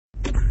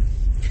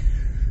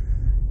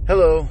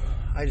Hello,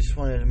 I just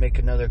wanted to make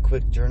another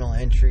quick journal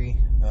entry.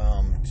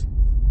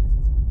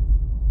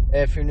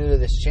 If you're new to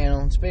this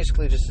channel, it's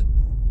basically just a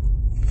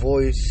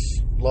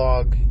voice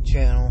log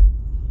channel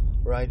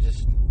where I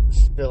just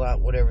spill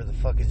out whatever the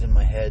fuck is in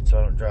my head so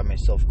I don't drive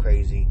myself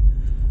crazy.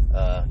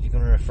 You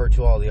can refer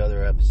to all the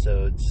other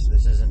episodes.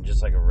 This isn't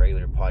just like a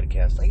regular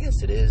podcast. I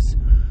guess it is,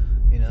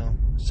 you know,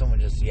 someone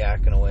just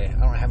yakking away. I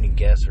don't have any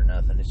guests or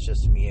nothing. It's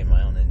just me and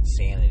my own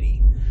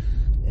insanity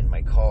in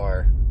my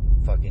car,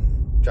 fucking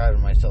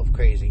driving myself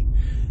crazy.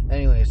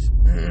 Anyways,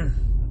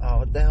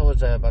 what the hell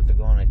was I about to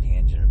go on a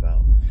tangent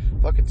about?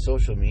 Fucking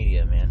social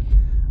media, man.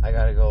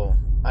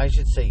 I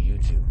should say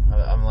YouTube.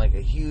 I'm like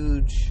a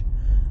huge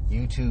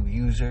YouTube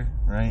user,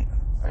 right?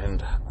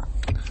 And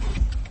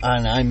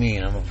I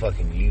mean, I'm a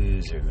fucking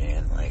user,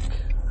 man. Like,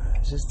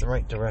 is this the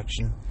right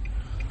direction?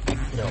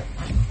 No.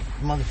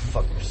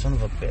 Motherfucker, son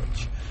of a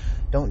bitch.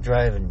 Don't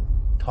drive and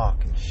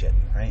talk and shit,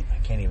 right? I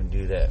can't even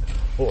do that.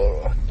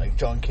 Or, like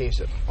John K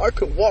said, I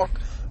could walk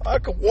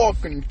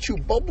and chew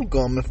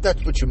bubblegum if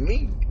that's what you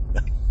mean.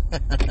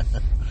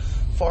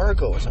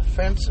 Fargo is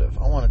offensive.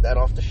 I wanted that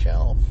off the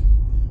shelf.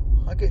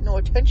 I get no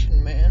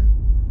attention, man.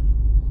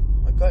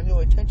 I got no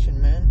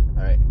attention, man.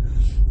 Alright.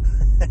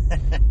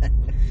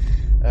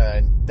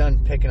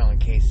 Done picking on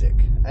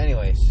Kasich.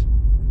 Anyways.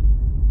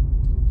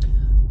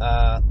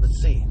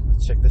 Let's see.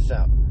 Let's check this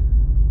out.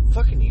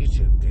 Fucking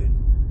YouTube, dude.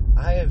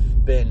 I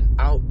have been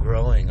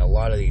outgrowing a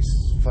lot of these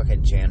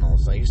fucking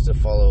channels. I used to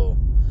follow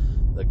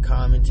the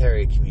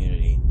commentary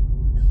community.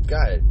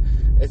 God,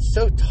 it's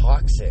so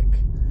toxic.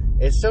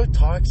 It's so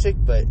toxic,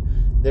 but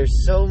there's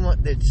so much.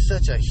 It's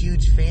such a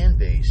huge fan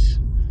base,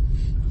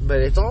 but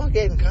it's all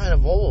getting kind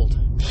of old.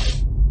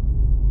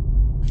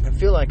 I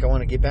feel like I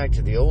want to get back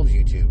to the old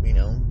YouTube. You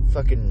know,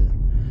 fucking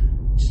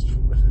just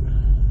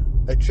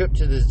a trip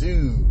to the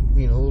zoo.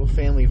 You know, a little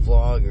family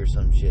vlog or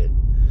some shit.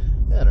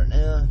 I don't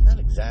know, not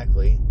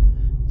exactly.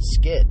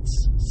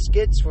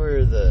 Skits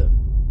were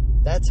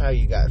that's how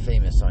you got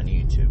famous on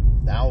YouTube.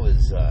 That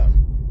was,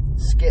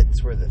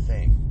 skits were the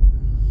thing.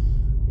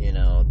 You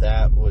know,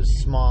 that was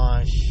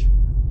Smosh,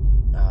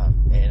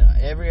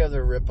 and every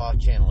other rip-off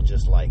channel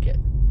just like it.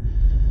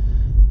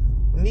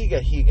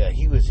 Niga Higa,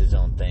 he was his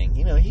own thing.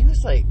 You know, he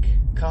was like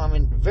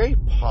very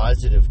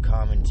positive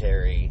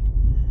commentary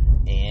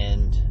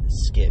and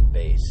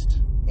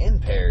skit-based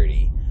and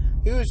parody.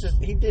 He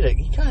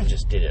kind of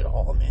just did it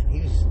all, man.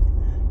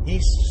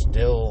 He's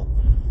still,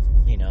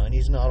 you know, and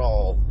he's not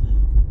all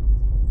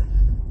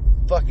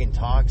fucking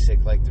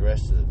toxic like the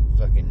rest of the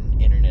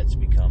fucking internet's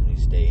become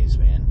these days,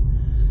 man.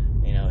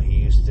 You know,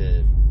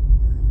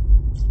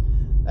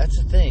 that's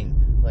the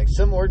thing. Like,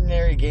 some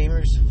ordinary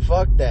gamers,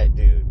 fuck that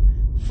dude.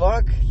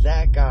 Fuck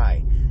that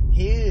guy.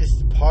 He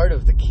is part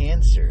of the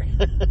cancer.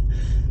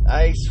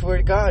 I swear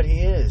to God,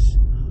 he is.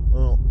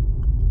 Well,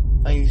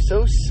 he's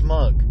so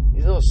smug.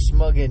 He's a little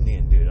smug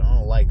Indian dude. I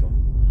don't like him.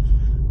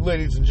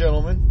 Ladies and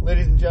gentlemen,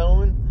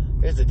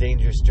 here's a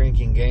dangerous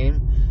drinking game.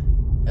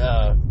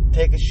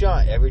 Take a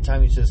shot every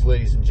time he says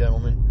ladies and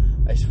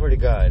gentlemen. I swear to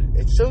God,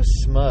 it's so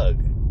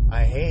smug.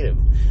 I hate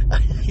him. I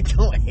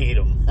don't hate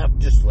him. I'm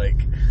just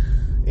like,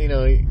 you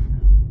know,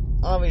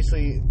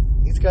 obviously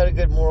he's got a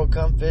good moral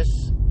compass,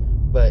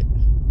 but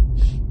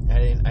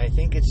I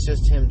think it's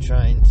just him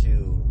trying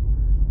to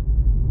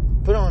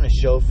put on a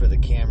show for the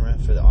camera,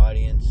 for the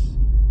audience.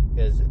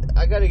 Because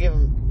I gotta give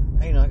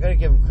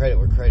him credit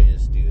where credit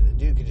is due. The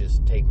dude could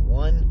just take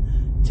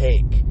one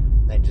take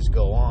and just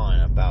go on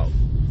about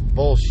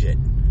bullshit,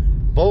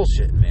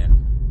 man.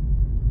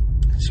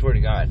 I swear to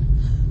God,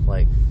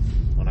 like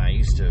when I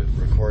used to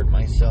record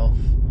myself,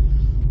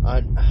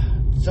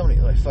 so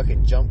many like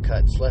fucking jump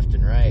cuts left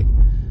and right.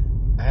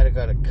 I had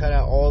to cut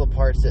out all the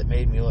parts that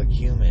made me look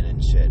human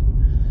and shit.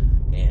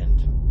 And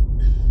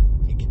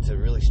you get to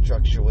really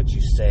structure what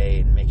you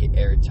say and make it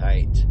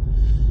airtight.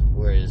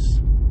 Whereas,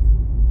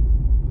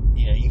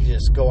 you know, you can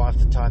just go off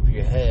the top of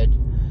your head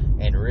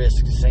and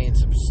risk saying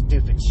some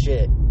stupid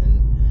shit,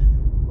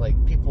 and like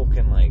people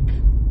can like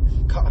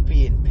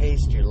copy and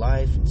paste your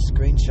life and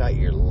screenshot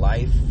your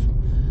life,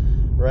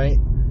 right?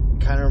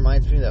 It kind of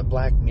reminds me of that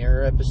Black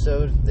Mirror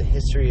episode, The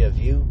History of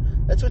You.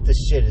 That's what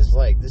this shit is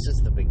like. This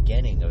is the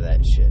beginning of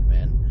that shit,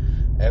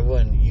 man.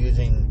 Everyone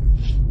using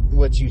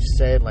what you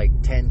said like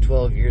 10,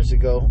 12 years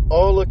ago.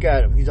 Oh, look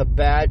at him. He's a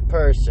bad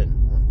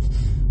person.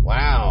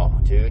 Wow,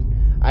 dude.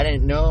 I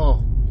didn't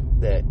know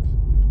that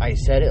I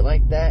said it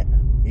like that.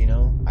 You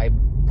know, I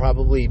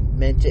probably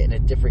meant it in a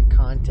different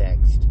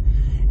context.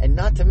 And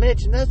not to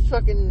mention, that's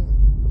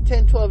fucking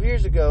 10, 12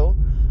 years ago.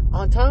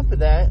 On top of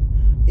that,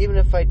 even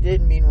if I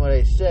did mean what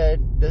I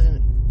said,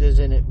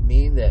 doesn't it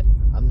mean that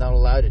I'm not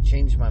allowed to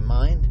change my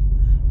mind?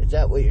 Is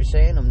that what you're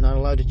saying? I'm not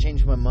allowed to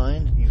change my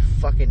mind? You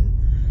fucking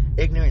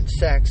ignorant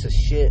sacks of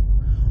shit.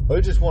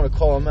 I just want to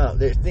call them out.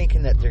 They're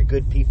thinking that they're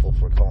good people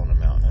for calling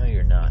them out. No,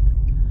 you're not.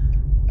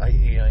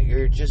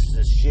 You're just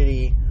as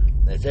shitty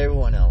as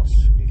everyone else,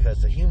 because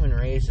the human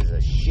race is a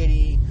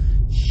shitty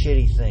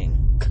thing.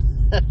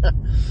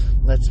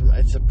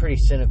 It's a pretty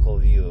cynical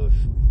view of,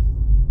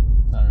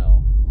 I don't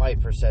know, my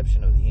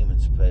perception of the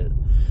humans, but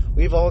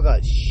we've all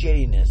got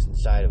shittiness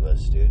inside of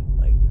us, dude.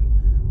 Like,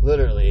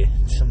 literally,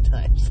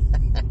 sometimes.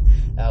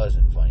 That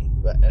wasn't funny.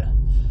 But,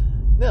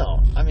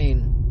 no, I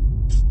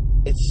mean,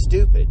 it's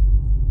stupid.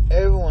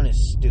 Everyone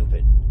is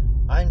stupid.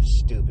 I'm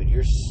stupid.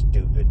 You're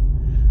stupid.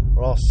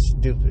 We're all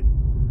stupid,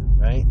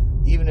 right?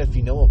 Even if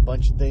you know a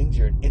bunch of things,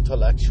 you're an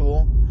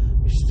intellectual,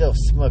 you're still a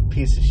smug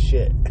piece of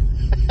shit.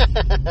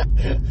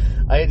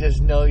 I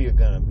just know you're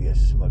gonna be a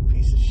smug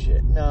piece of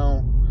shit.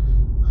 No,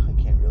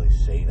 I can't really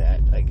say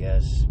that, I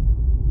guess.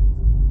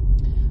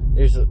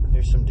 There's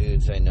some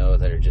dudes I know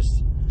that are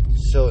just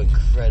so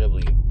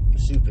incredibly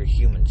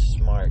superhuman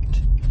smart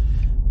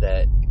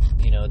that,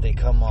 you know, they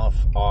come off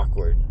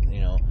awkward.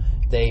 You know,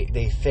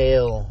 they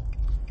fail,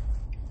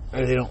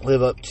 or they don't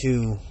live up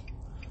to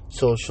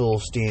social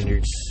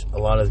standards a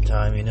lot of the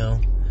time, you know.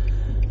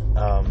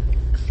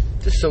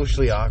 Just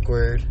socially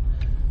awkward.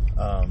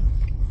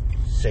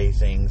 Say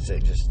things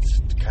that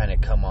just kind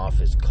of come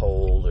off as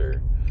cold,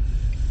 or,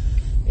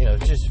 you know,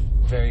 just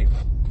very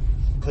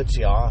puts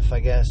you off, I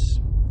guess.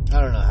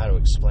 I don't know how to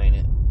explain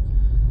it.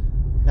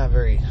 Not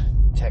very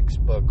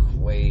textbook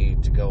way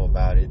to go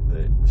about it,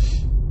 but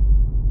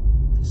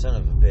son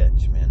of a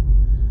bitch, man.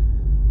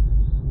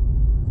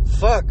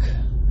 Fuck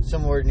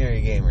some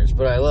ordinary gamers,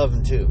 but I love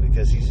him too,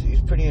 because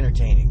he's pretty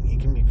entertaining. He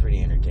can be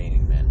pretty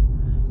entertaining,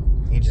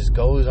 man. He just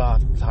goes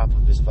off the top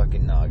of his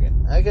fucking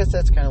noggin. I guess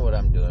that's kind of what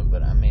I'm doing,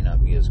 but I may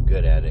not be as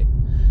good at it.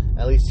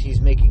 At least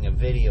he's making a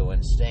video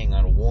and staying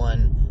on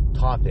one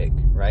topic,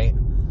 right?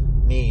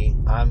 Me,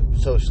 I'm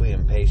socially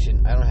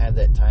impatient. I don't have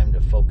that time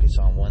to focus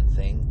on one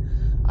thing.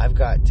 I've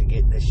got to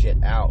get this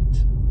shit out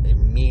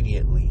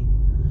immediately.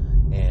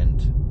 And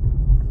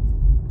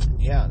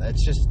yeah,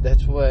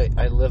 that's why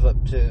I live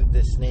up to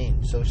this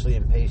name, socially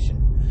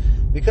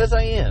impatient. Because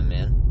I am,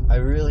 man. I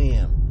really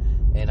am.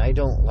 And I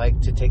don't like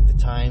to take the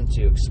time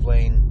to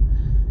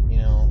explain, you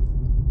know,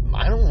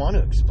 I don't want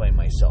to explain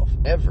myself,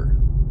 ever.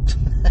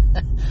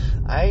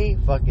 I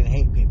fucking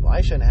hate people.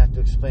 I shouldn't have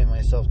to explain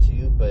myself to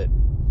you, but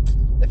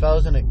if I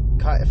was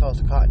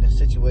caught in a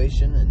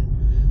situation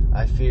and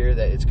I fear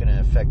that it's going to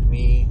affect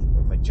me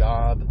or my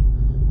job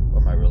or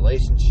my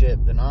relationship,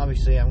 then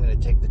obviously I'm going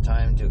to take the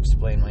time to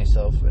explain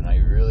myself, and I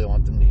really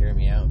want them to hear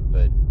me out.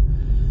 But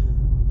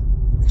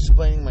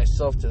explaining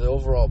myself to the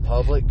overall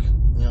public,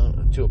 you know,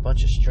 to a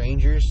bunch of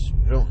strangers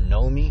who don't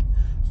know me,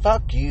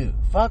 fuck you.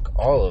 Fuck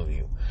all of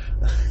you.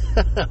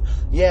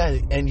 Yeah,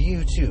 and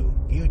you too.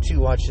 You too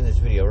watching this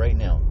video right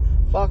now.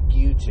 Fuck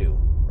you too,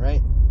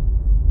 right?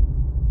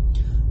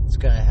 It's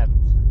gonna happen.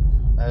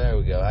 There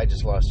we go. I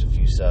just lost a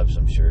few subs,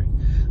 I'm sure.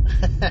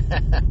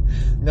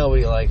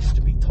 Nobody likes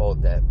to be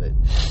told that, but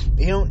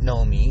you don't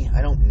know me.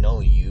 I don't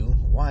know you.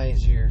 Why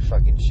is your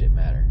fucking shit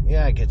matter?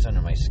 Yeah, it gets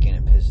under my skin.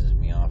 It pisses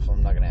me off.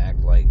 I'm not gonna act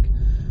like,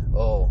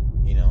 oh,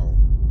 you know,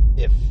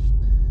 if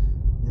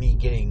me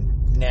getting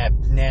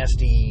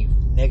nasty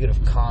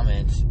negative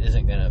comments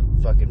isn't gonna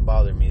fucking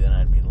bother me, then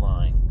I'd be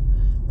lying,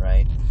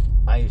 right?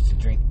 I used to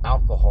drink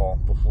alcohol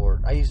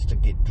before. I used to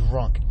get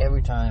drunk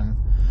every time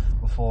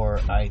before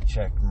I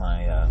checked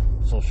my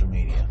social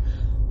media,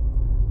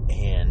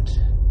 and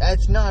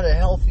that's not a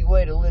healthy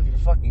way to live your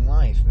fucking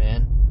life,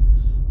 man.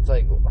 It's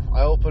like,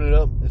 I open it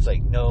up, it's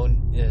like,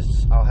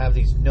 I'll have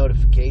these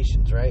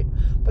notifications, right?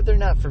 But they're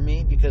not for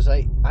me, because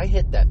I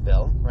hit that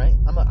bell, right?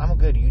 I'm a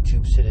good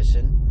YouTube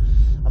citizen.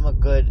 I'm a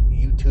good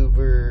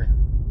YouTuber.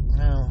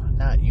 No,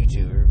 not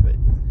YouTuber, but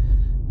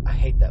I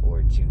hate that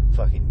word too.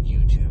 Fucking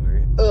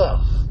YouTuber.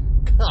 Ugh.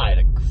 God,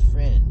 I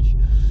cringe.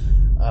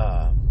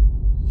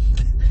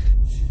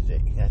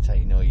 That's how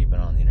you know you've been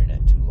on the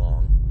internet too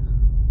long.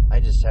 I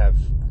just have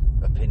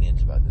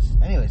opinions about this.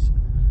 Anyways,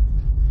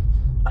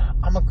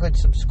 I'm a good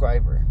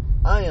subscriber.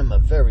 I am a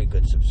very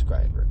good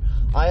subscriber.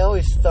 I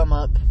always thumb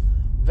up.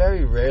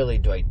 Very rarely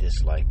do I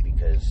dislike,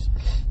 because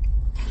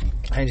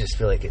I just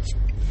feel like it's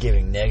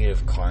giving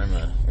negative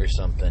karma or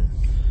something.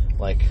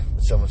 Like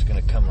someone's going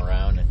to come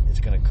around and it's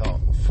going to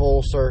come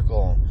full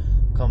circle,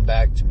 come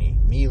back to me.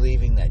 Me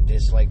leaving that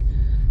dislike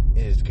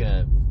is going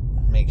to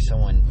make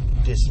someone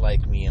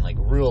dislike me in like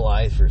real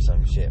life or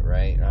some shit,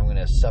 right? Or I'm going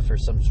to suffer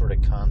some sort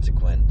of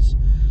consequence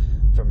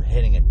from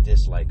hitting a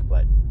dislike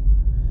button.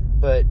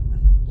 But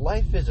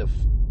life is a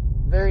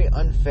very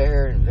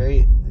unfair and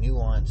very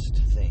nuanced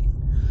thing.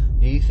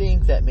 Do you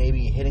think that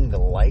maybe hitting the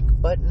like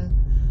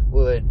button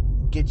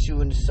would get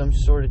you into some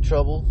sort of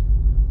trouble,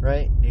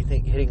 right? Do you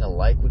think hitting a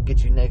like would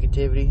get you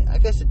negativity? I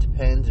guess it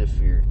depends if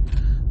you're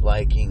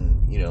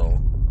liking, you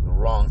know, the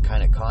wrong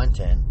kind of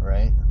content,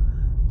 right?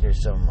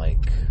 There's some,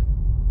 like,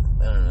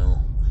 I don't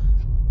know,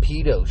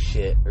 pedo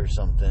shit or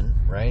something,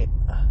 right?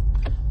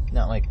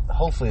 Not like,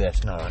 hopefully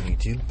that's not on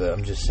YouTube, but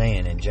I'm just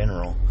saying in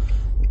general,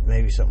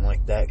 maybe something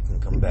like that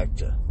can come back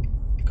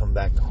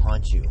to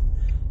haunt you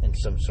in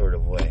some sort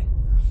of way.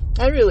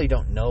 I really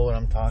don't know what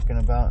I'm talking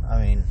about.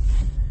 I mean,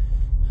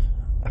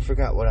 I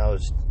forgot what I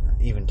was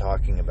even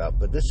talking about,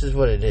 but this is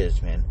what it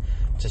is, man.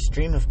 It's a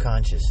stream of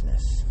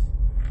consciousness.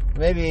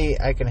 Maybe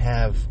I can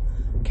have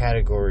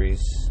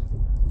categories.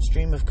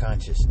 Stream of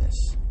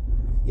consciousness.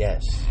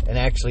 Yes. And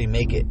actually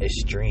make it a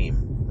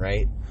stream,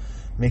 right?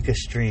 Make a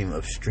stream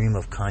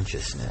of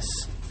consciousness.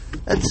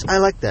 I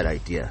like that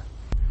idea.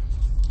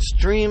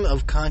 Stream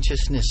of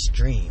consciousness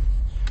stream.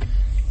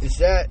 Is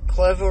that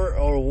clever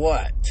or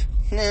what?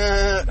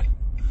 Nah.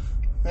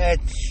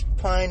 That's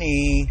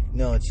punny.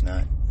 No, it's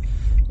not.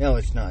 No,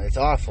 it's not. It's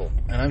awful.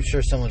 And I'm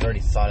sure someone's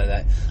already thought of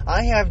that.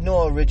 I have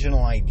no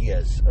original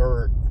ideas.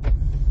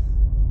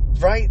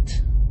 Right?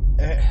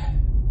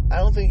 I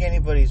don't think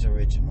anybody's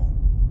original.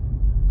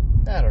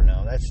 I don't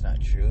know. That's not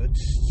true.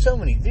 It's so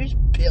many. There's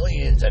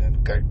billions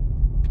and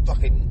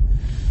fucking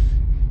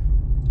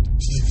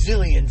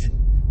zillions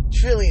and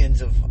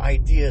trillions of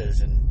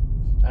ideas, and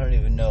I don't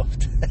even know.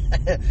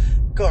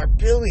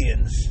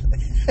 Garbillions.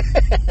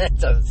 That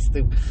sounds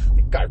stupid.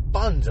 Like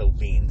garbanzo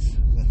beans.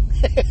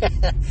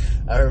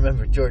 I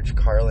remember George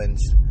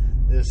Carlin's.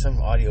 There's some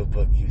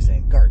audiobook he was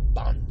saying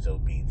garbanzo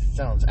beans. It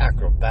sounds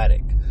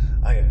acrobatic.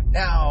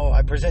 Now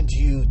I present to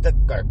you the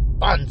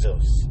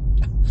garbanzos.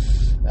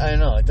 I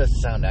know, it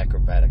doesn't sound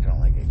acrobatic. I don't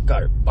like it.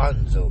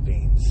 Garbanzo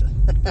beans.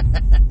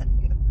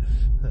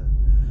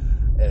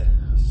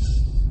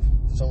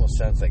 It almost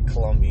sounds like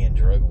Colombian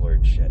drug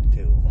lord shit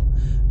too.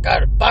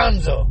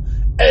 Garbanzo.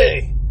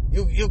 Hey,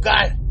 you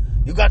got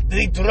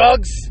the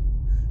drugs?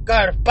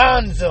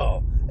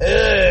 Garbanzo.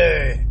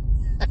 Hey.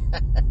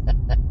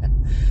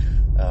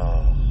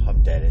 Oh,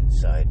 I'm dead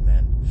inside,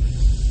 man.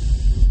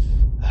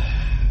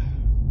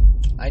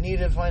 I need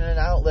to find an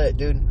outlet,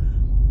 dude.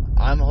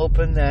 I'm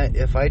hoping that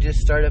if I just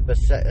start up a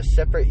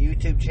separate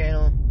YouTube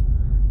channel,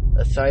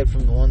 aside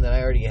from the one that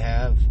I already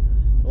have,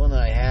 the one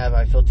that I have,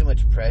 I feel too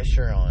much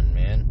pressure on,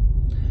 man.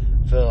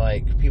 I feel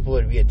like people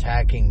would be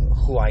attacking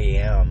who I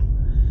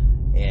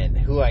am and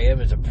who I am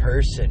as a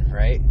person,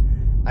 right?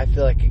 I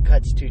feel like it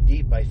cuts too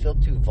deep. I feel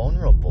too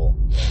vulnerable.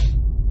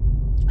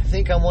 I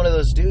think I'm one of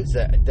those dudes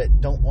that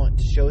don't want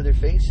to show their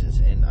faces,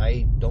 and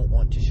I don't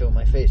want to show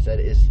my face.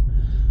 That is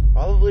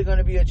probably going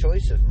to be a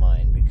choice of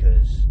mine,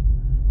 because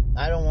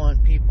I don't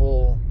want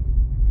people,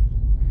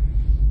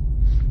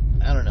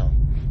 I don't know,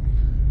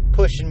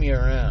 pushing me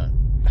around,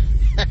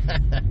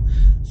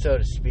 so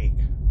to speak,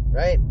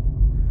 right?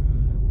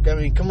 I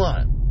mean, come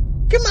on.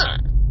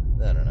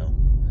 I don't know.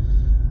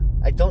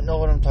 I don't know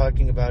what I'm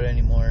talking about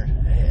anymore.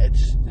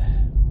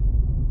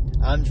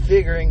 I'm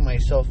figuring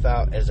myself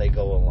out as I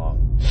go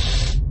along.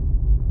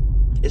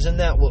 Isn't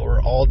that what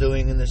we're all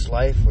doing in this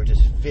life? We're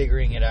just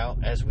figuring it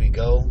out as we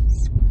go,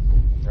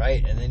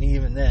 right? And then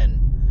even then,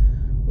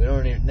 we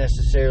don't even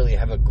necessarily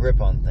have a grip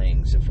on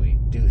things if we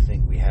do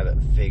think we have it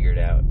figured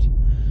out.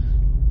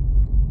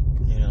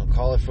 You know,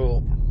 call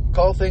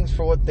things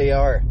for what they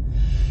are.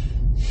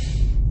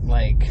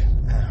 Like,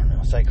 I don't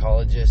know,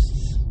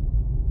 psychologists,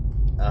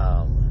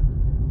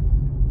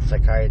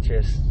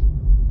 psychiatrists.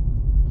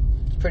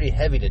 It's pretty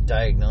heavy to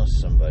diagnose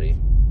somebody,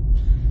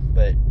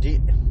 but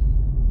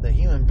the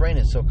human brain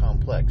is so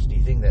complex. Do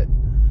you think that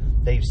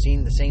they've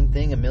seen the same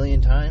thing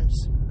 1,000,000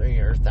 times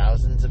or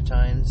thousands of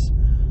times,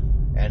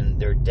 and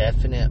they're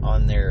definite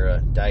on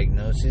their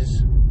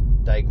diagnoses,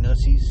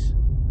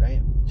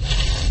 right?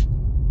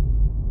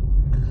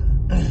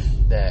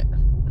 That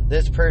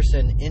this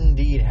person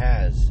indeed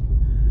has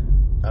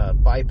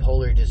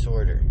bipolar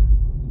disorder.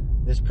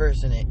 This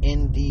person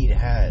indeed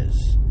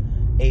has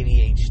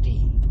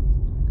ADHD.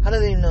 How do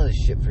they know this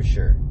shit for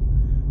sure?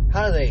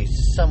 How do they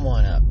sum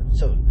one up?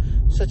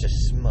 Such a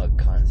smug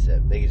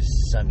concept. They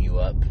just sum you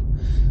up,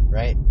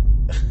 right?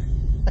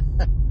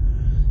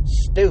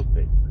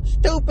 Stupid.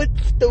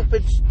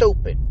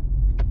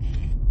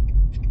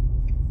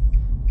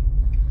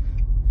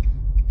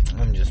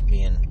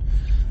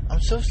 I'm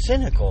so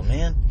cynical,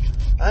 man.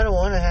 I don't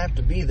want to have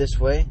to be this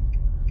way,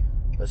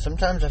 but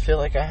sometimes I feel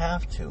like I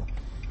have to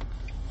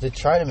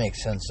try to make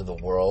sense of the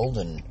world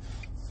and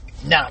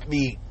not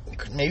be,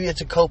 maybe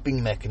it's a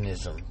coping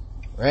mechanism,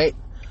 right?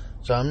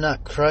 So I'm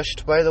not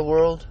crushed by the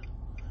world.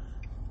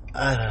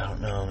 I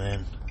don't know,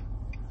 man.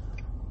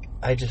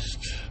 I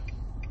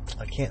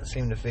can't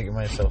seem to figure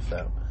myself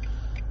out.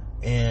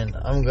 And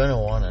I'm gonna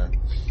wanna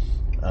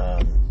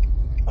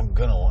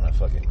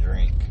fucking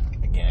drink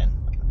again.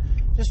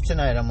 Just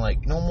tonight, I'm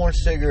like, no more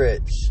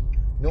cigarettes,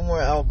 no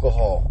more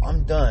alcohol.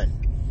 I'm done.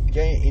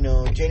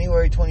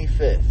 January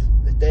 25th,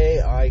 the day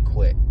I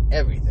quit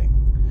everything.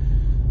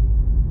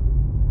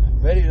 I'm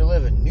ready to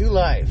live a new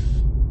life.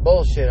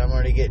 Bullshit, I'm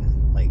already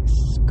getting like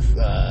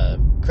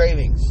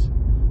cravings,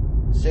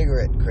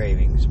 cigarette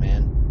cravings,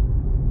 man.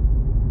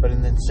 But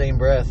in the same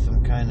breath,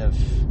 I'm kind of,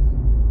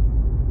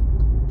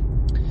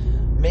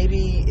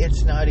 maybe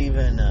it's not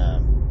even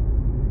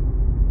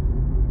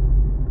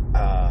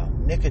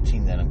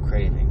nicotine that I'm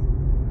craving.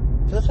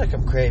 It feels like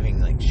I'm craving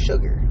like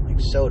sugar, like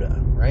soda,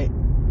 right?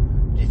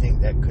 Do you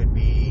think that could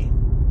be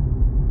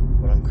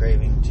what I'm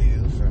craving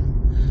too?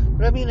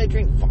 But I mean, I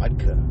drink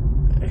vodka.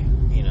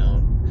 You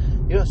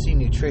don't see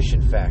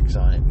nutrition facts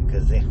on it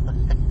because they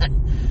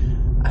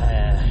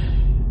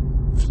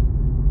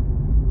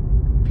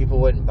people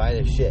wouldn't buy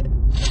their shit,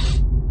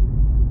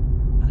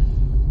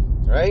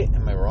 right?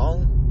 Am I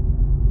wrong?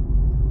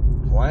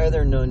 Why are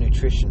there no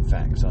nutrition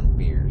facts on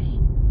beers?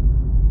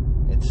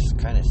 it's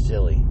kind of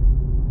silly.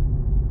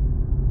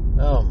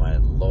 Oh my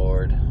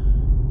Lord.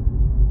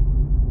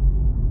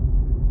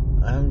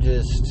 I'm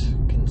just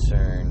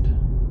concerned.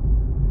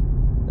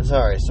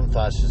 Sorry, some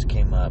thoughts just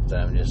came up that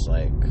I'm just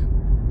like,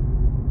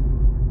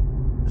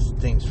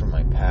 things from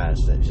my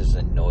past that just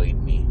annoyed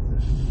me.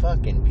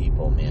 Fucking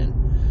people, man.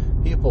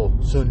 People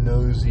so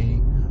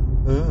nosy.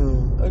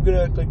 Oh, I could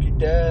act like your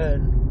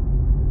dad.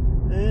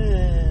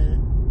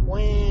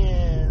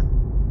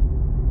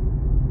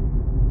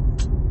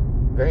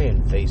 Very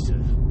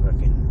invasive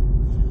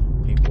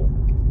fucking people.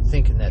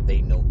 Thinking that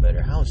they know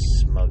better. How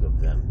smug of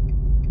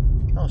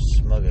them. How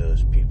smug are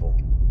those people?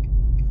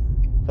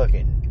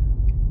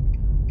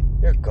 Fucking,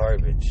 they're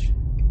garbage.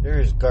 They're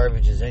as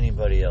garbage as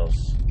anybody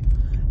else.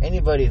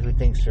 Anybody who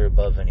thinks they're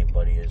above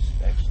anybody is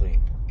actually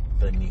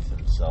beneath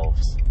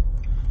themselves.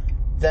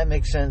 Does that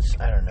make sense?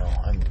 I don't know.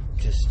 I'm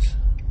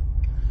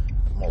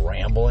a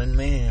rambling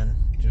man.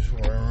 Just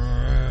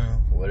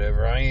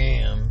whatever I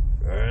am.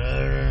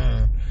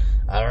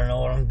 I don't know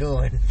what I'm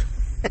doing.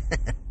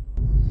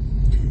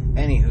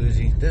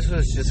 Anywhoosie, this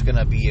was just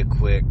gonna be a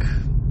quick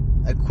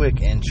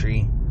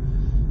entry.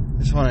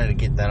 Just wanted to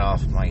get that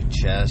off my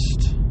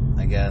chest,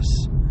 I guess.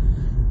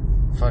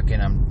 Fucking,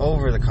 I'm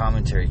over the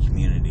commentary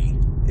community.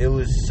 It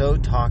was so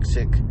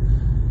toxic,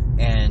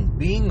 and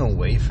being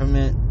away from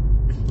it,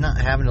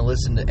 not having to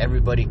listen to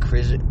everybody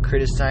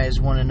criticize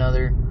one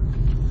another.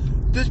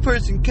 This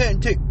person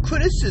can't take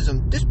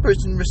criticism. This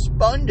person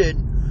responded.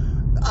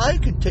 I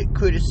can take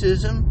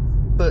criticism,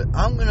 but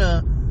I'm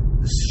gonna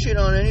shit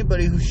on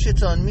anybody who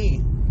shits on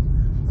me.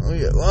 Oh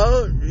yeah,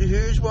 well,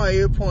 here's why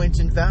your point's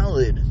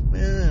invalid.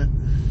 Yeah.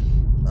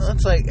 Well,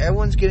 it's like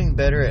everyone's getting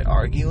better at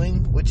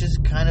arguing, which is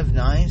kind of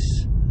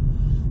nice.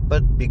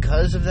 But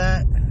because of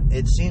that,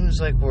 it seems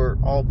like we're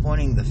all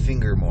pointing the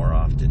finger more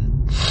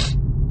often.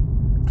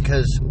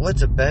 Because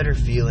what's a better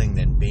feeling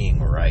than being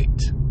right?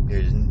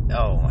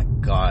 Oh my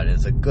God,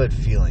 it's a good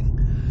feeling.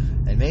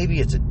 And maybe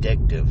it's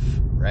addictive,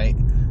 right?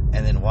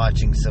 And then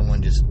watching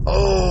someone just,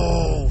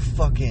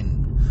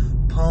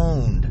 fucking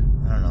pwned.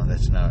 I don't know,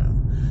 that's not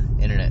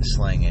internet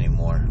slang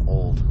anymore.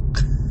 Old.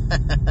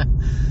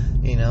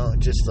 You know,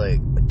 just like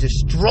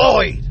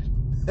destroyed.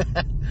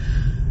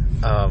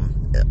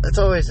 It's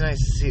always nice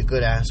to see a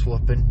good ass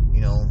whooping,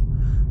 you know,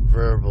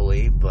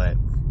 verbally, but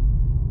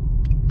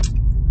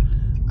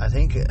I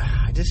think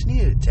I just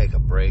needed to take a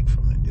break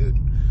from it, dude.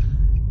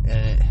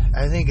 And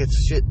I think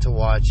it's shit to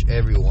watch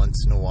every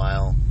once in a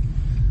while,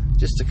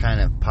 just to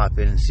kind of pop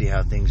in and see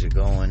how things are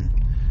going.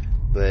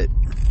 But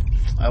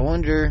I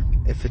wonder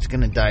if it's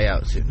going to die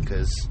out soon,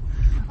 because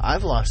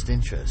I've lost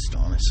interest,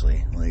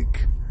 honestly.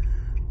 Like,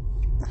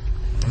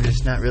 I'm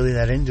just not really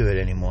that into it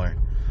anymore.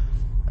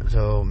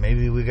 So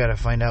maybe we got to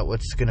find out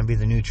what's going to be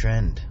the new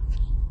trend.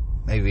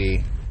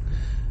 Maybe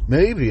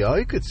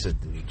I could set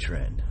the new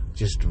trend.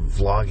 Just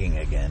vlogging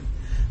again.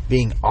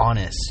 Being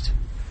honest.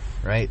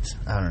 Right?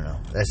 I don't know.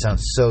 That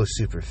sounds so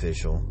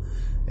superficial.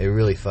 It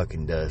really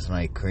fucking does. And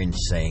I cringe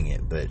saying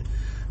it. But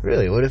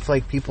really, what if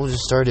like people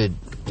just started,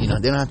 you know,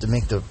 they don't have to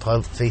make the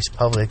face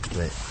public,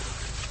 but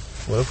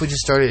what if we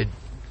just started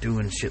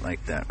doing shit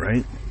like that,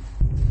 right?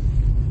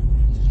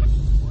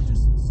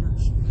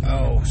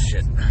 Oh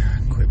shit.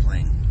 Quit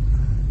playing.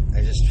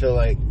 I just feel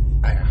like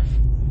I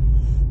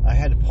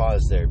had to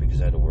pause there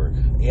because I had to work.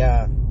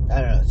 Yeah,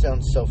 I don't know. It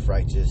sounds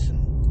self-righteous,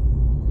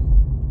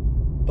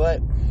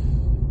 but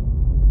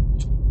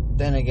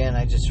then again,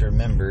 I just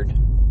remembered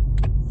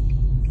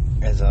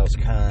as I was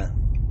kind of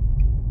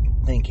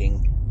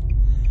thinking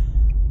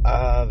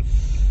of,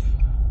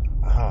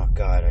 oh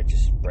God, I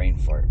just brain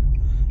fart.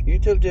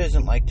 YouTube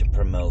doesn't like to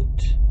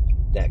promote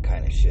that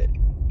kind of shit,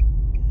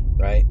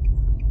 right?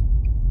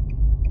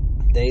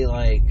 They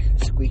like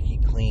squeaky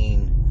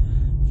clean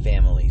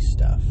family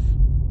stuff.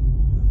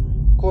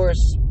 Of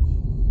course,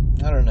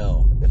 I don't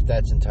know if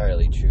that's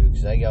entirely true,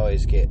 because I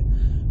always get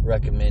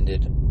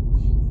recommended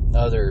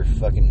other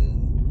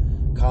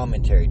fucking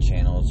commentary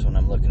channels when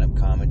I'm looking up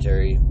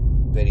commentary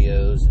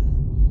videos.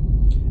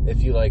 And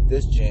if you like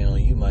this channel,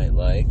 you might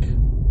like,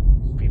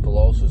 people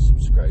also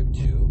subscribe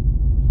to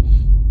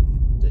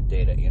the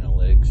data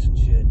analytics and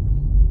shit.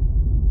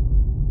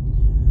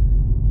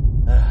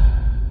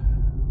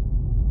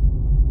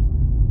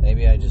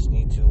 Maybe I just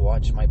need to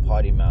watch my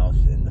potty mouth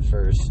in the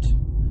first,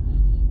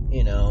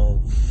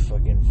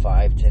 fucking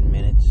 5-10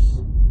 minutes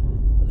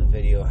of the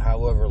video,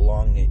 however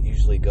long it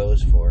usually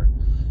goes for.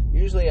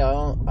 Usually I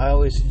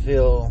only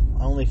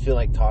feel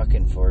like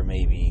talking for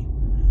maybe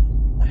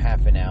a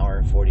half an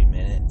hour, 40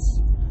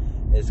 minutes.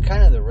 It's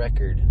kind of the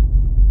record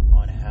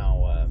on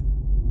how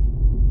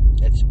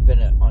it's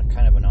been on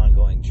kind of an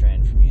ongoing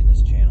trend for me in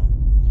this channel,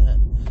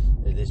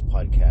 this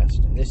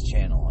podcast, and this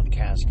channel on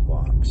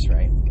Castbox,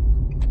 right?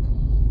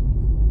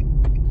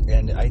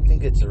 And I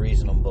think it's a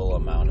reasonable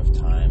amount of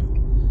time,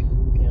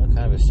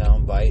 kind of a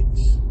sound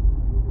bites.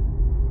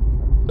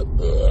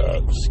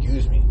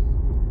 Excuse me.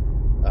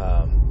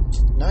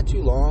 Not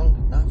too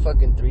long, not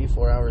fucking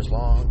 3-4 hours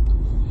long.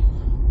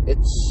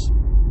 It's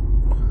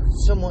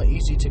somewhat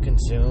easy to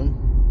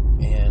consume,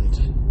 and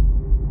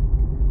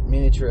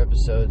miniature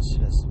episodes,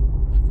 as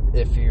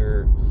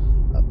you're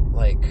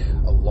like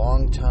a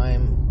long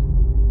time,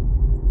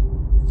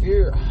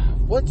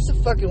 what's the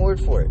fucking word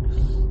for it?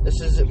 This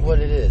is what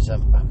it is.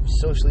 I'm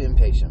socially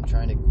impatient. I'm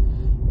trying to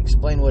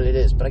explain what it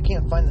is, but I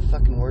can't find the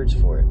fucking words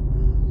for it.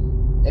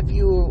 If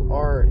you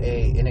are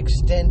an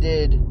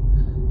extended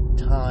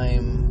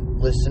time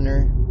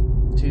listener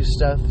to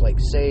stuff, like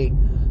say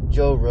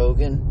Joe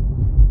Rogan,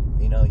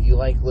 you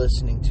like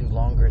listening to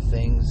longer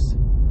things,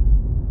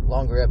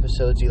 longer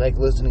episodes, you like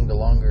listening to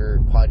longer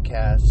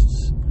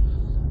podcasts,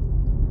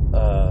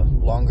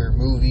 longer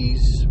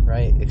movies,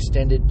 right?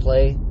 Extended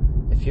play.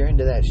 If you're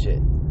into that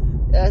shit,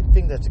 I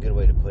think that's a good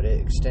way to put it.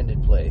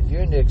 Extended play. If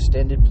you're into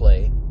extended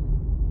play,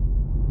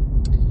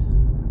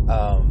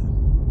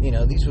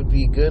 these would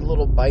be good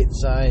little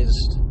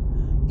bite-sized,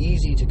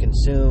 easy to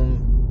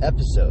consume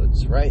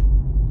episodes, right?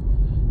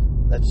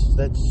 That's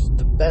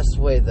the best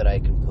way that I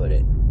can put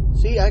it.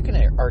 See, I can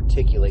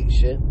articulate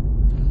shit.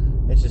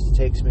 It just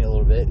takes me a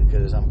little bit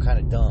because I'm kind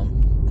of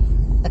dumb.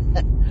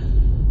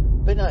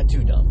 But not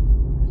too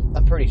dumb.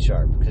 I'm pretty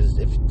sharp, because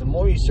the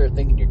more you start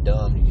thinking you're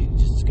dumb, you're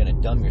just going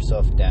to dumb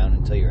yourself down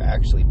until you're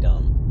actually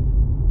dumb.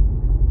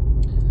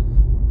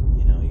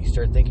 You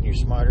start thinking you're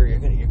smarter, you're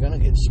going to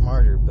get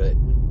smarter, but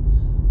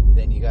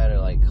then you got to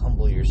like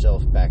humble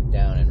yourself back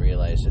down and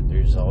realize that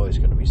there's always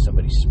going to be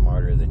somebody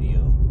smarter than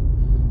you,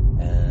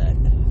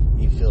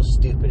 and you feel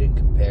stupid in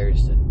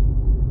comparison.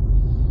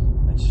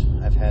 Which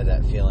I've had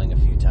that feeling a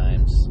few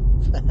times.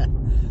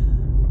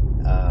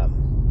 A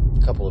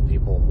couple of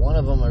people. One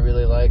of them I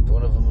really liked.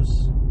 One of them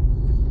was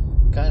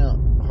kind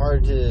of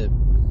hard to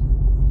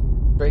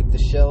break the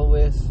shell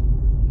with.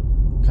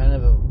 Kind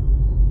of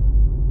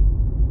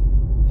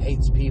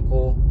hates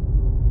people.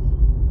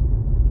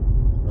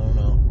 I don't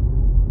know.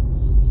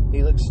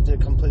 He looks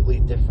completely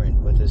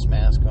different with his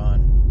mask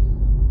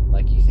on.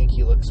 Like, you think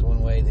he looks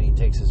one way, then he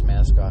takes his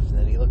mask off, and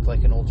then he looked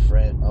like an old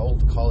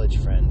college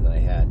friend that I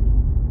had.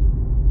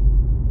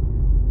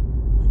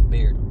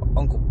 Beard,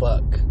 Uncle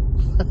Buck.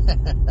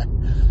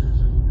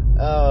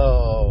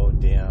 Oh,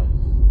 damn.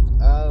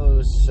 I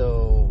was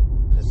so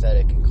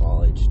pathetic in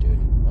college, dude.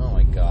 Oh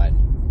my god.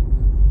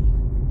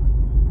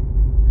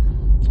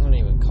 I don't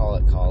even call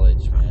it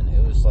college, man.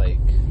 It was a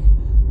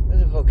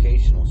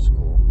vocational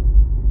school.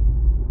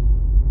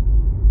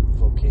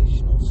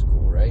 Vocational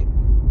school, right?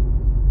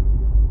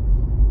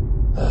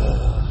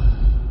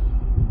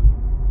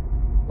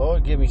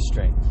 Lord, give me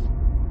strength.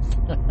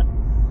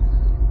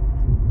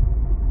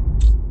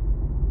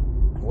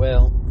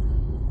 Well,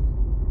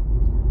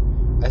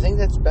 I think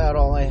that's about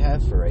all I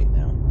have for right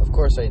now. Of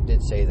course, I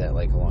did say that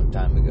like a long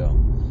time ago,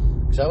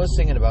 because I was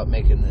thinking about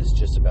making this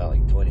just about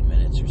like 20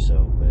 minutes or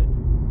so, but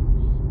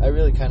I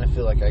really kind of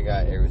feel like I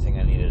got everything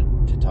I needed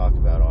to talk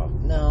about off.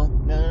 No.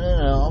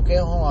 Okay,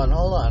 hold on.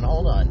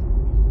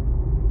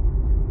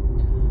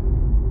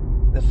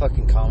 The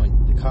fucking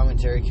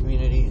commentary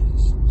community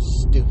is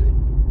stupid.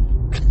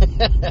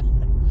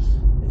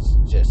 It's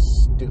just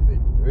stupid.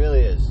 It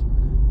really is.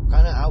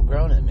 Kind of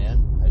outgrown it,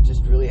 man. I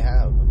just really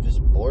have. I'm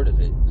just bored of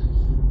it.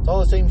 It's all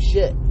the same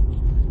shit.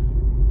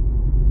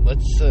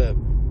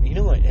 You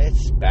know what?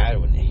 It's bad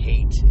when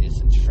hate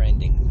is a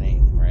trending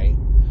thing, right?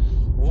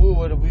 Ooh,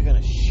 what are we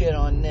gonna shit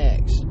on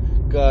next?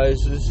 Guys,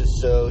 this is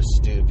so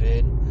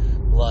stupid.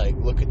 Like,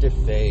 look at their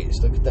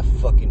face. Look at the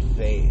fucking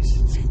face.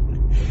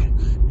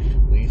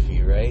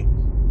 Leafy, right?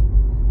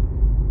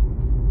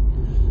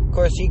 Of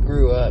course, he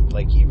grew up.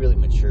 Like, he really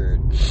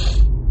matured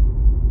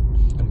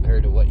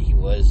compared to what he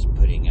was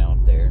putting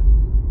out there.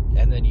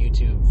 And then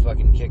YouTube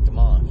fucking kicked him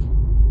off.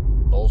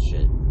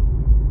 Bullshit.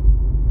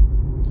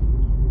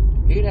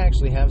 He'd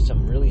actually have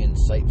some really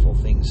insightful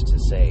things to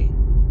say.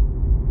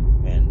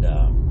 And,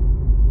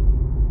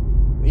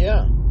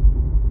 yeah.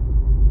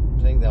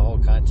 I think the whole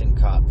content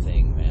cop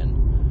thing,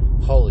 man.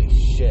 Holy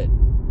shit.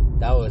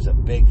 That was a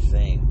big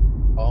thing.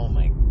 Oh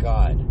my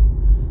god.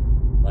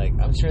 Like,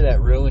 I'm sure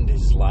that ruined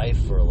his life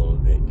for a little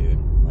bit, dude.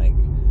 Like,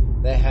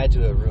 that had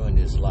to have ruined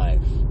his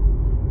life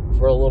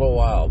for a little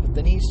while. But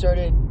then he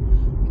started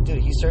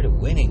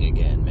winning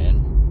again,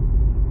 man.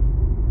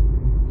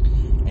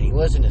 And he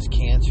wasn't as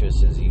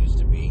cancerous as he used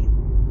to be.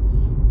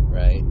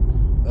 Right?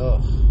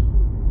 Ugh.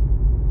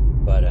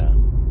 But,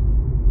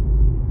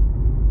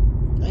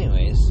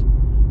 anyways,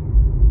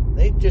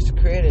 they just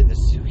created this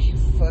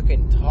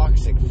fucking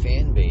toxic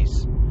fan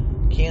base.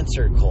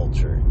 Cancer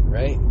culture,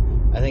 right?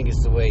 I think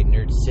it's the way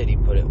Nerd City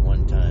put it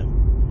one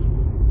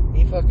time.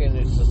 He fucking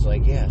is just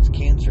like, yeah, it's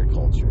cancer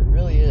culture. It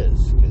really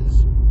is,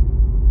 because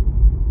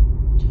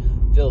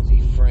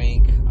Filthy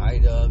Frank,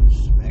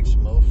 iDubbbz,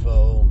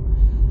 Maximofo,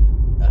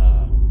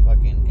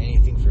 fucking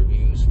anything for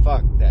views.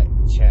 Fuck that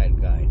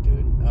Chad guy,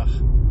 dude.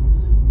 Ugh.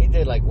 He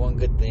did like one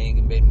good thing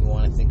and made me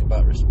want to think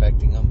about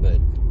respecting him, but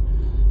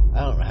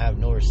I don't have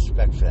no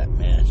respect for that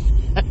man.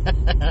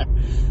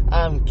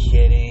 I'm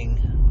kidding.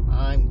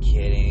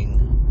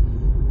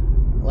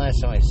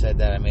 Last time I said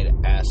that, I made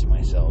an ass of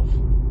myself.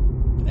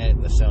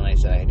 And so when I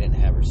said I didn't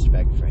have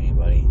respect for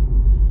anybody,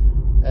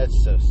 that's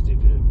so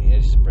stupid of me.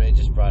 It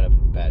just brought up a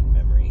bad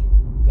memory.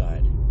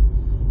 God.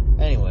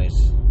 Anyways,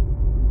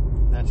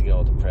 not to get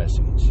all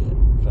depressing and shit.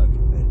 Fuck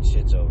it, that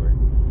shit's over.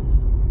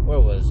 Where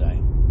was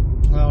I?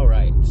 All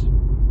right.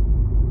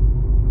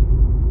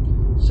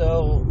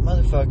 So,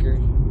 motherfucker.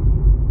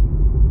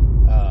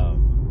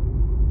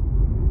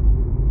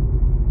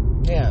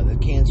 Yeah, the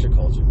cancer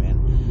culture,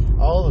 man.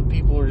 All the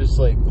people are just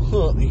like,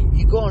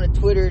 you go on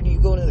Twitter and you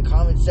go into the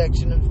comment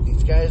section of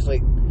these guys,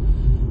 like,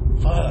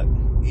 fuck.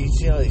 You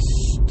see all these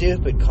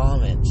stupid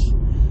comments,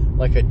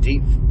 like the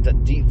deep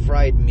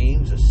fried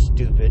memes are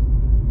stupid.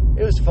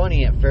 It was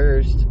funny at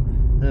first.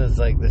 And it was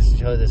like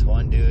this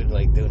one dude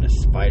like doing a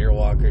spider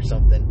walk or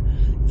something.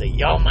 He's like,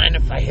 y'all mind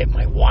if I hit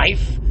my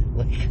wife?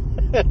 Like,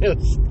 it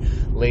was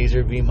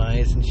laser beam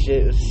eyes and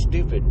shit. It was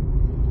stupid.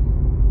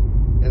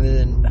 And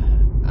then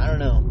I don't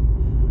know.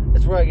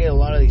 That's where I get a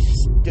lot of these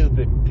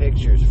stupid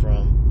pictures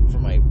from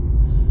my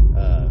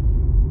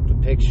the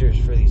pictures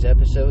for these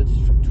episodes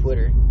from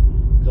Twitter.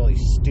 All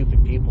these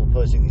stupid people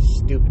posting these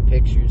stupid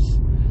pictures.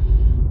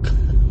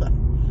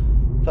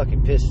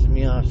 Fucking pisses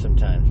me off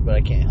sometimes, but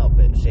I can't help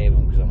it. Save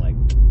them, because I'm like,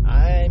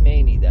 I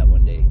may need that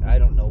one day. I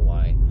don't know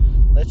why.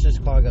 Let's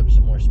just clog up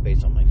some more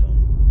space on my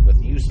phone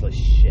with useless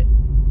shit.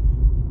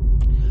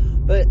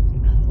 But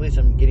at least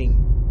I'm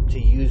getting to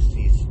use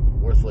these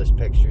worthless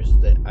pictures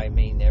that I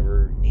may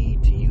never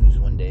need to use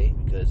one day,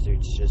 because they're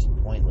just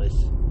pointless.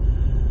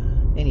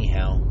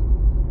 Anyhow.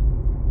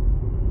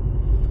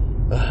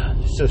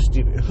 So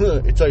stupid.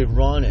 It's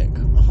ironic.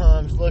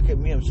 Look at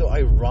me. I'm so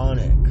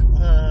ironic.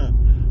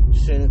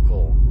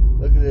 Cynical.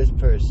 Look at this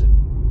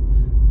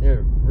person.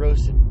 They're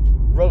roasted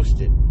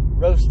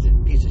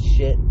piece of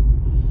shit.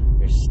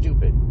 They're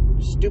stupid.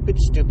 Stupefy.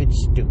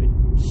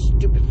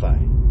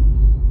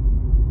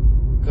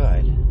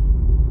 God.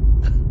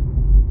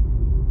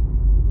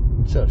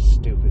 So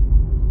stupid.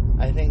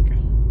 I think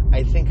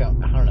I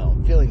don't know.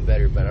 I'm feeling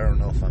better, but I don't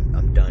know if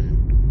I'm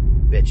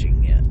done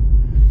bitching yet.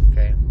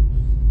 Okay.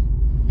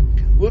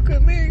 Look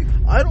at me.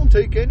 I don't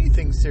take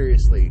anything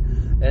seriously.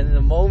 And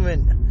the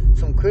moment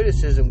some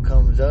criticism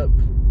comes up,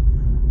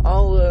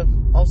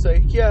 I'll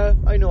say, yeah,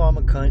 I know I'm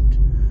a cunt,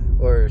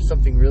 or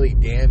something really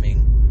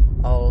damning.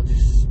 I'll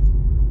just,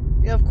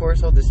 yeah, of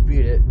course I'll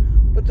dispute it,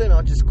 but then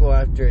I'll just go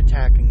after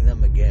attacking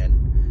them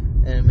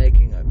again and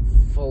making a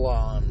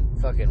full-on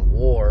fucking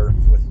war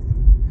with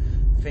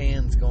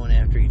fans going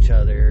after each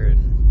other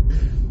and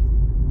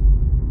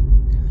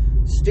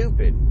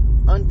stupid,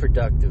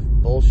 unproductive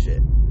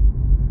bullshit.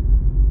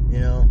 You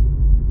know,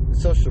 the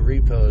social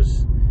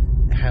repos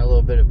had a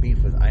little bit of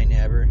beef with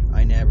iNabber.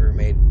 iNabber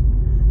made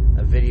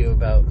a video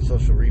about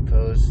social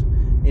repos,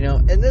 you know,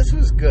 and this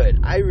was good.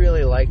 I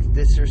really liked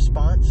this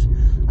response,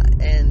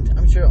 and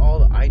I'm sure all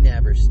the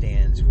iNabber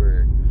stands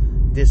were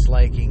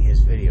disliking his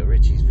video,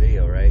 Richie's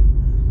video, right?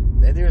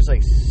 And there was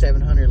like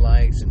 700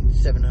 likes and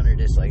 700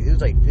 dislikes. It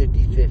was like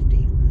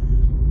 50-50.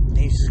 And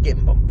he's just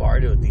getting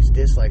bombarded with these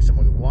dislikes. I'm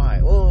like,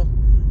 why? Well,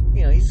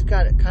 you know, he's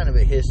got kind of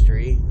a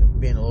history of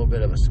being a little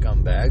bit of a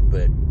scumbag,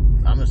 but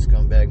I'm a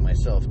scumbag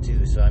myself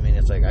too, so I mean,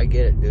 it's like, I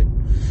get it, dude.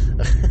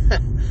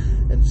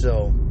 And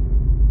so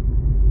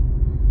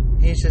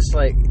he's just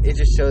like, it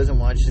just shows him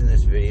watching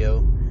this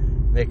video,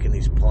 making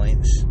these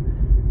points,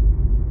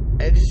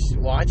 and just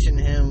watching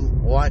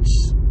him watch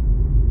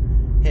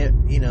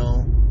him, you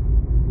know,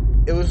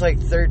 it was like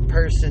third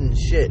person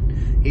shit.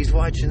 He's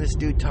watching this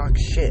dude talk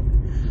shit.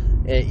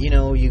 And, you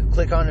know, you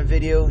click on a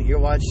video, you're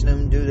watching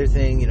them do their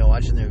thing, you know,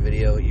 watching their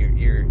video,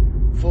 you're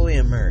fully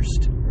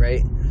immersed,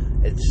 right?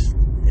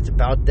 It's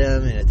about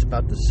them, and it's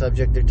about the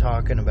subject they're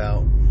talking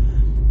about,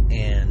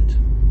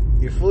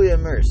 and you're fully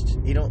immersed.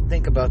 You don't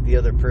think about the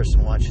other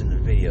person watching the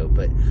video,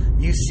 but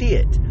you see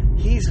it.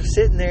 He's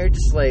sitting there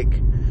just like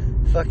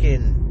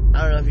fucking,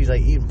 I don't know if he's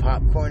like eating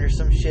popcorn or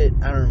some shit.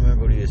 I don't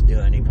remember what he was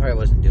doing. He probably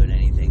wasn't doing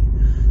anything,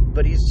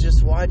 but he's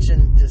just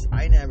watching this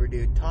iNabber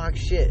dude talk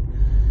shit,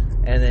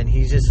 and then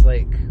he's just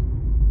like,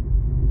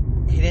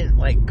 he didn't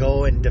like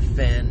go and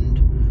defend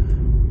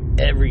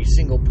every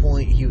single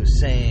point he was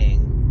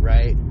saying,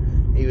 right?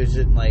 He was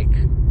just like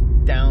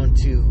down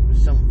to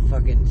some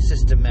fucking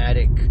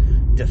systematic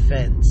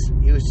defense.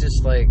 He was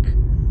just like,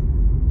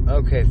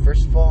 okay,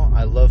 first of all,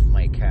 I love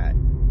my cat.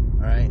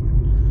 Alright?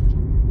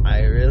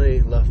 I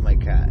really love my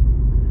cat.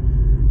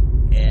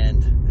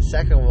 And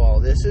second of all,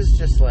 this is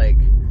just like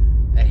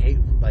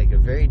a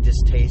very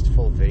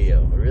distasteful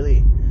video. A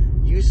really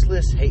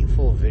useless,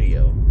 hateful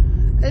video.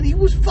 And he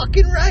was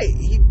fucking right.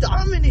 He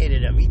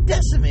dominated him. He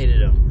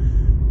decimated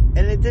him.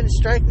 And it didn't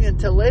strike me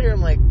until later.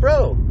 I'm like,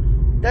 bro,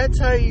 that's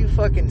how you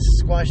fucking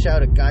squash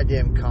out a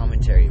goddamn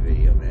commentary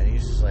video, man.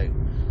 He's just like,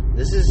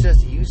 this is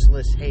just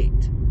useless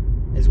hate,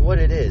 is what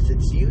it is.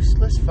 It's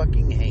useless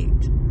fucking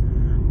hate.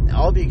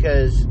 All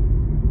because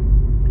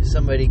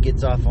somebody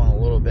gets off on a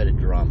little bit of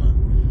drama.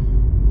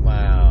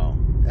 Wow.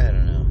 I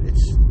don't know.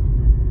 It's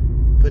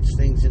puts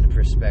things into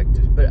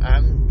perspective. But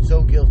I'm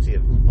so guilty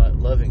of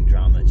loving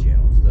drama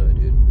channels, though,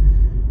 dude.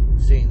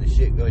 Seeing the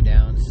shit go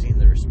down, seeing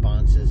the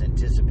responses,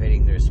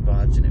 anticipating the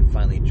response, and it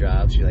finally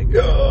drops. You're like,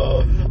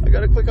 oh, I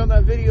gotta click on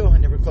that video. I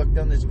never clicked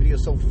on this video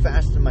so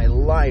fast in my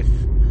life.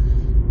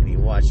 And you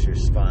watch the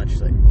response,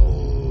 you're like,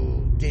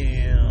 oh,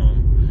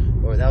 damn.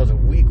 or that was a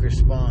weak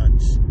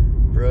response.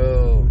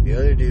 Bro, the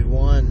other dude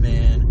won,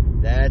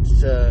 man.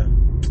 That's,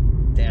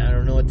 damn, I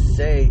don't know what to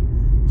say.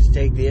 Just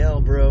take the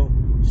L, bro.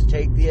 Just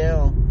take the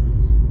L.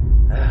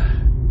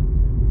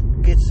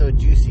 It gets so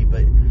juicy,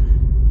 but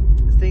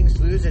things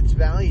lose its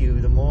value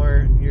the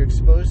more you're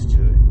exposed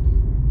to it.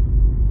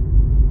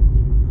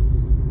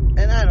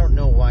 And I don't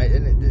know why.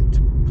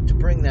 And to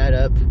bring that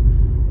up,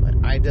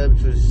 when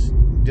iDubbbz was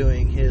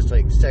doing his,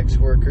 like, sex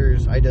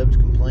workers, iDubbbz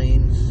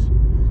Complains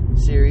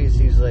series,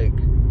 he's like,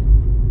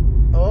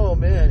 oh,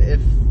 man,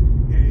 if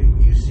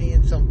you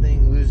seeing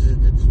something loses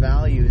its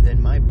value,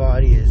 then my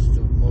body is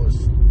the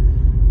most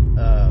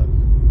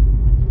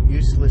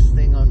useless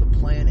thing on the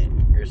planet,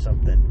 or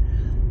something.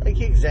 Like,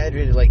 he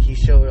exaggerated, like, he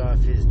showed off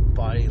his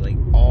body, like,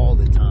 all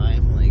the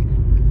time. Like,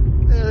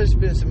 there's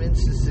been some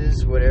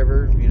instances,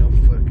 whatever, you know,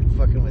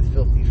 fucking with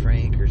Filthy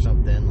Frank or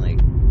something, like,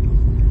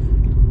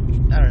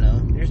 I don't know.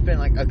 There's been,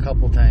 like, a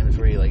couple times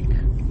where he, like,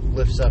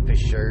 lifts up his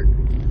shirt,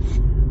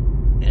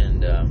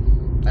 and,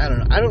 I don't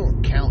know. I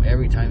don't count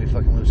every time he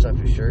fucking lifts up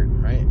his shirt,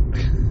 right?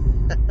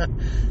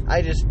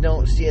 I just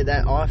don't see it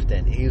that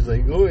often. He's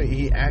like, oh,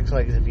 he acts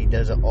like as if he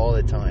does it all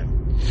the time.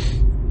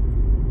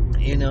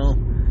 You know?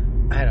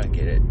 I don't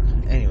get it.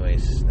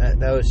 Anyways, that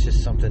was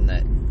just something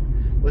that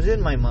was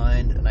in my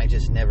mind, and I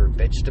just never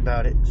bitched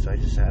about it, so I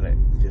just had to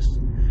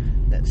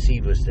that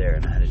seed was there,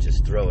 and I had to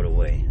just throw it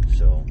away.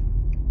 So,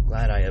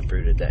 glad I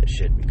uprooted that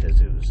shit, because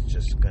it was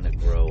just gonna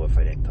grow if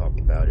I didn't talk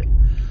about it.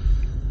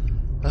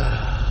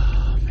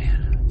 Oh,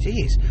 man.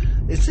 Jeez.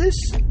 Is this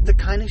the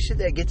kind of shit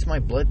that gets my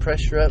blood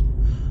pressure up?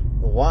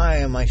 Why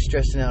am I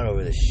stressing out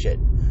over this shit?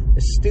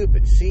 It's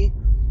stupid. See?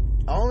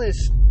 All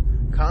this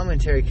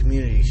commentary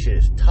community shit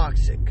is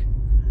toxic.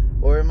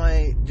 Or am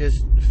I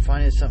just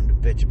finding something to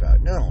bitch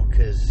about? No,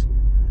 because it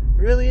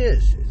really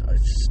is.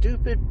 It's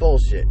stupid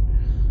bullshit.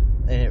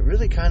 And it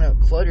really kind of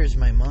clutters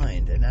my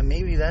mind. And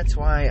maybe that's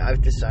why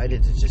I've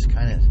decided to just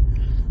kind of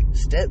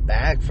step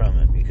back from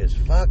it. Because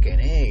fucking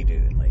A,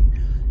 dude. Like,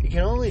 you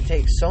can only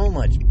take so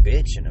much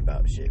bitching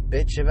about shit.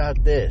 Bitch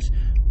about this.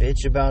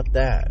 Bitch about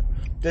that.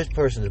 This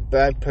person's a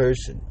bad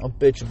person. I'll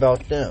bitch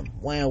about them.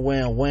 Wham,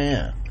 wham,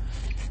 wham.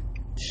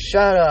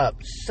 Shut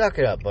up. Suck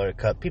it up,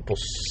 Buttercup. People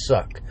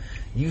suck.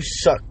 You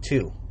suck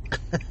too.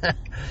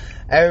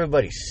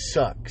 Everybody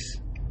sucks.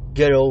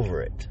 Get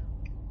over it.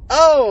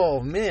 Oh,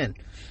 man.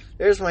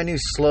 There's my new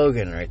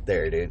slogan right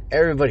there, dude.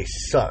 Everybody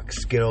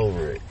sucks. Get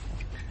over it.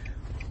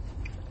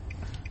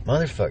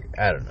 Motherfucker.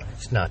 I don't know.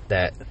 It's not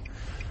that.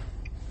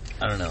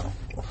 I don't know.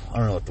 I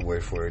don't know what the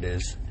word for it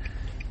is.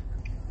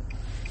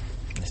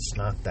 It's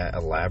not that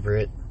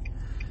elaborate.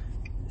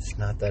 It's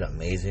not that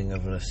amazing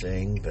of a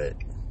saying, but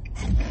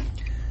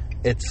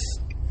it's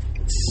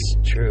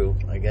true,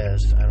 I guess.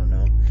 I don't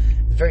know.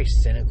 It's very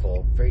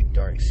cynical, very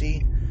dark.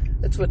 See,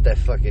 that's what that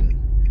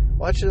fucking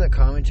watching the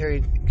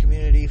commentary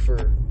community for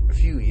a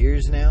few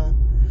years now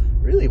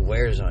really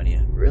wears on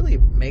you. Really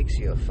makes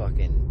you a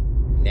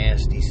fucking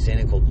nasty,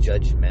 cynical,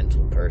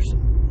 judgmental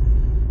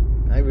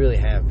person. I really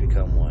have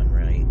become one,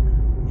 right?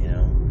 You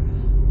know?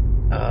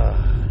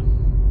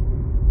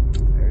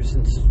 Ever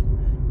since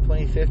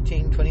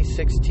 2015,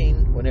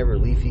 2016, whenever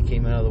Leafy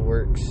came out of the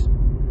works,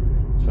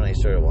 that's when I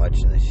started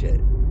watching this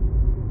shit.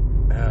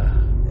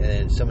 And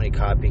then so many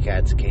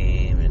copycats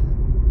came, and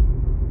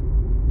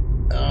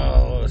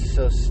oh, it's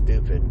so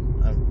stupid.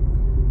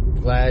 I'm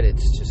glad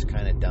it's just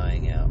kind of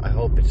dying out. I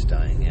hope it's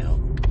dying out.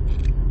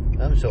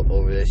 I'm so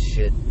over this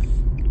shit.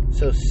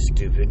 So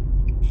stupid.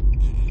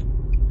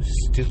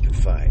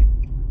 Stupefied.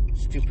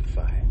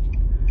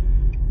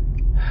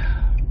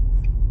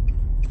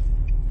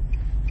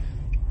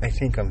 I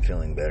think I'm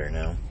feeling better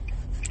now.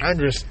 I'm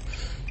just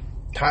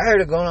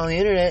tired of going on the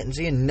internet and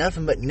seeing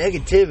nothing but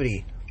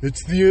negativity.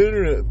 It's the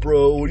internet,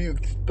 bro. What do you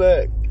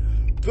expect?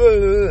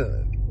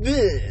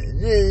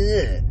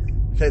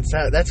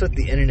 That's what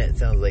the internet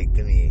sounds like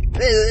to me.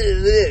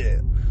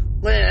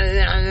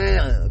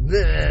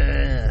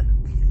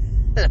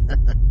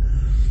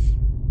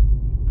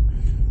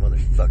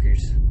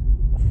 Motherfuckers.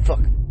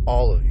 Fuck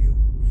all of you.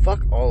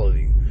 Fuck all of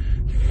you.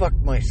 Fuck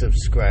my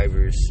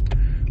subscribers.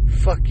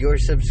 Fuck your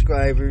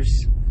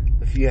subscribers.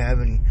 If you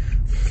haven't.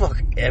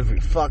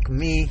 Fuck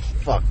me.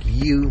 Fuck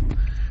you.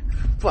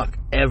 Fuck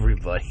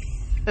everybody.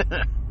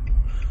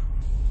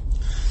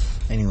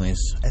 Anyways,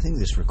 I think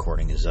this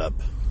recording is up.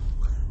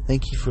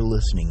 Thank you for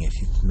listening if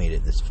you've made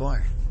it this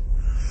far.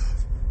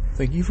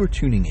 Thank you for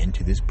tuning in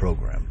to this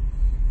program.